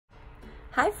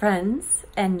Hi friends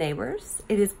and neighbors,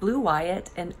 it is Blue Wyatt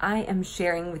and I am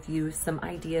sharing with you some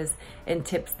ideas and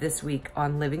tips this week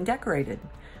on living decorated.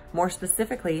 More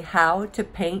specifically, how to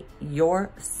paint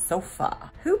your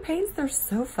sofa. Who paints their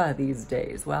sofa these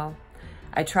days? Well,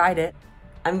 I tried it.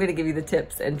 I'm gonna give you the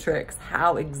tips and tricks,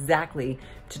 how exactly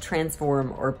to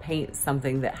transform or paint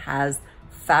something that has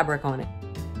fabric on it.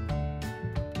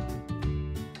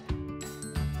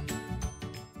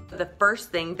 The first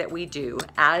thing that we do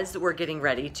as we're getting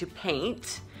ready to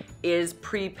paint is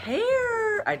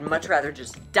prepare. I'd much rather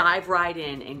just dive right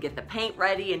in and get the paint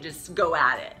ready and just go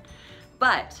at it.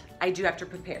 But I do have to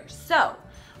prepare. So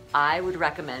I would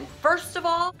recommend, first of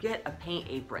all, get a paint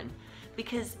apron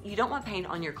because you don't want paint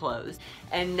on your clothes.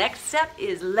 And next step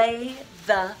is lay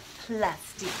the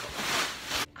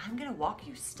plastic. I'm gonna walk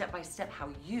you step by step how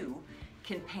you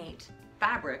can paint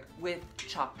fabric with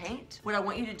chalk paint. What I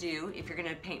want you to do if you're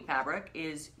gonna paint fabric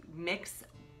is mix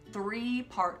 3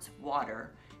 parts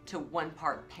water to 1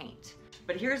 part paint.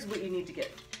 But here's what you need to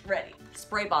get ready.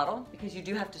 Spray bottle, because you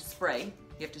do have to spray.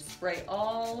 You have to spray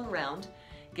all around,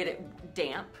 get it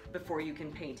damp before you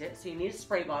can paint it. So you need a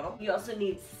spray bottle. You also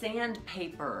need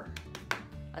sandpaper.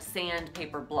 A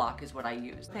sandpaper block is what I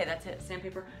use. Okay, that's it,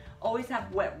 sandpaper. Always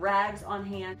have wet rags on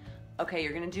hand. Okay,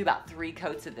 you're gonna do about 3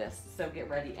 coats of this, so get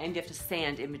ready. And you have to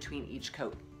sand in between each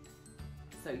coat.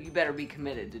 So you better be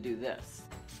committed to do this.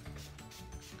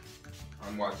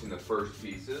 I'm watching the first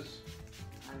pieces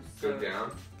go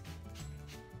down.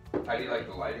 How do you like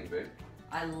the lighting, babe?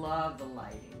 I love the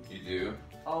lighting. You do?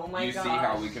 Oh my gosh. You see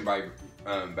how we can buy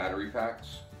battery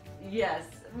packs? Yes.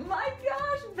 My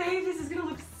gosh, babe, this is gonna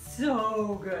look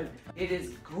so good. It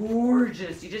is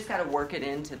gorgeous. You just gotta work it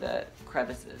into the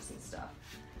crevices and stuff.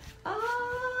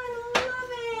 Oh, I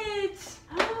love it.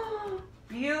 Oh,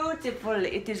 beautiful.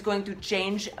 It is going to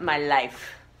change my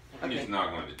life. Okay. It's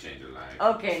not going to change your life.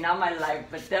 Okay, not my life,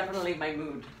 but definitely my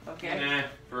mood. Okay? Nah,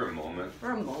 for a moment. For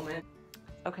a moment.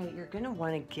 Okay, you're gonna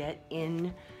wanna get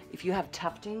in, if you have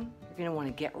tufting, you're gonna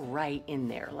wanna get right in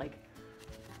there, like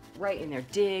right in there.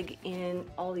 Dig in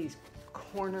all these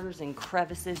corners and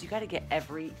crevices. You gotta get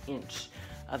every inch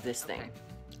of this thing.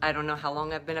 I don't know how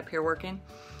long I've been up here working.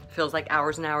 Feels like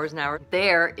hours and hours and hours.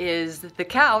 There is the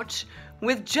couch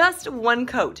with just 1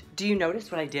 coat. Do you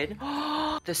notice what I did?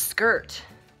 The skirt.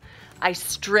 I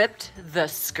stripped the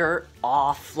skirt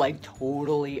off, like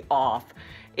totally off.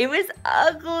 It was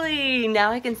ugly.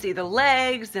 Now I can see the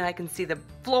legs and I can see the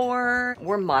floor.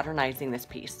 We're modernizing this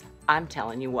piece. I'm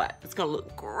telling you what, it's gonna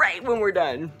look great when we're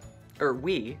done. Or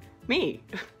me.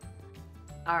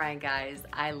 All right guys,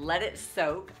 I let it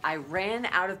soak. I ran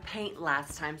out of paint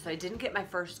last time, so I didn't get my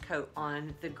first coat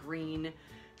on the green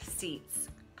seats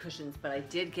cushions, but I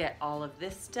did get all of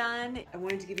this done. I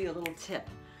wanted to give you a little tip.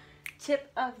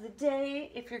 Tip of the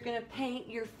day, if you're gonna paint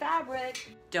your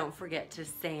fabric, don't forget to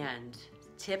sand.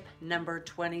 Tip number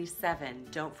 27,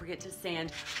 don't forget to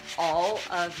sand all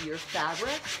of your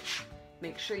fabric.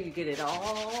 Make sure you get it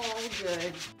all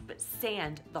good, but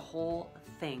sand the whole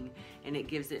thing and it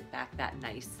gives it back that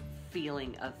nice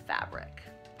feeling of fabric.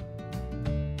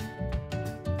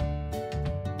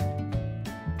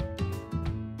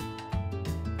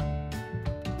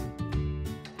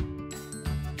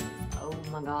 Oh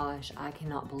my gosh, I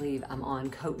cannot believe I'm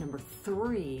on coat number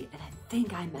 3 and I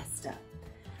think I messed up.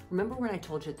 Remember when I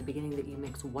told you at the beginning that you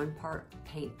mix 1 part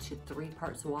paint to 3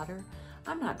 parts water?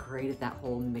 I'm not great at that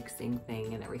whole mixing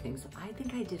thing and everything, so I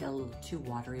think I did a little too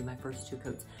watery my first 2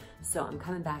 coats. So I'm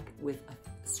coming back with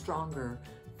a stronger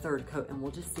 3rd coat and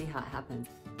we'll just see how it happens.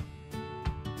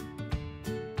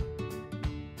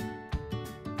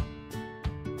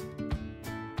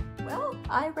 Well,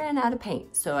 I ran out of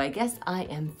paint, so I guess I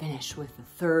am finished with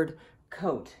the 3rd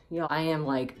coat. You know, I am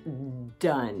like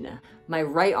done. My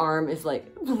right arm is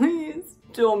like, please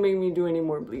don't make me do any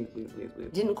more, please, please, please, please.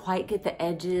 Didn't quite get the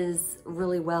edges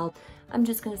really well. I'm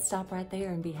just gonna stop right there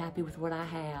and be happy with what I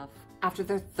have. After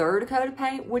the 3rd coat of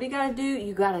paint, what do you gotta do?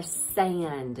 You gotta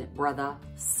sand, brother.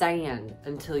 Sand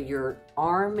until your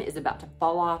arm is about to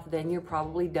fall off, then you're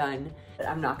probably done. But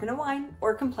I'm not gonna whine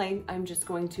or complain. I'm just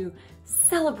going to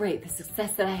celebrate the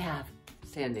success that I have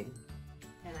sanding.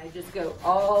 And I just go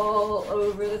all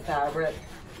over the fabric.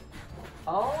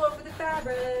 All over the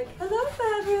fabric. Hello,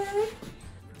 fabric.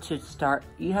 To start,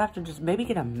 you have to just maybe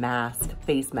get a mask,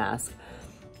 face mask,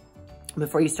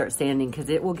 before you start sanding because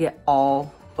it will get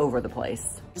all over the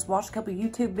place. Just watch a couple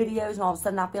YouTube videos and all of a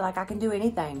sudden I feel like I can do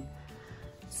anything.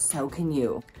 So can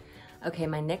you. Okay,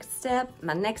 my next step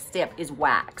is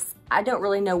wax. I don't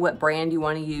really know what brand you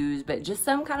want to use, but just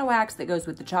some kind of wax that goes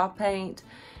with the chalk paint.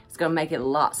 It's gonna make it a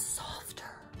lot softer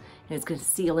and it's gonna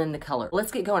seal in the color.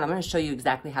 Let's get going. I'm gonna show you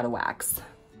exactly how to wax.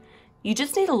 You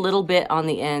just need a little bit on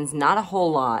the ends, not a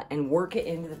whole lot, and work it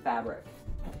into the fabric.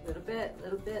 Little bit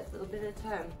at a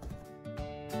time.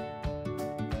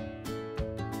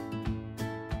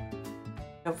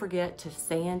 Don't forget to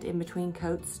sand in between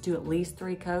coats. Do at least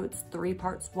 3 coats, 3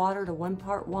 parts water to 1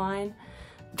 part wine.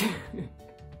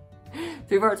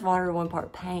 3 parts water to 1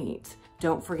 part paint.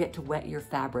 Don't forget to wet your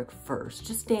fabric first.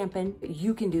 Just dampen.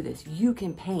 You can do this. You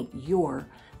can paint your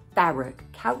fabric.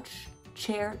 Couch,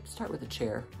 chair, start with a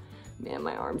chair. Man,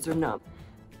 my arms are numb.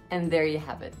 And there you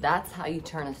have it. That's how you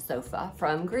turn a sofa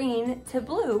from green to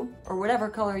blue or whatever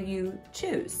color you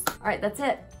choose. All right, that's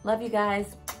it. Love you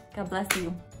guys. God bless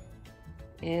you.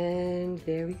 And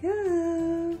there we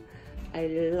go. I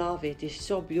love it. It's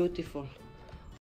so beautiful.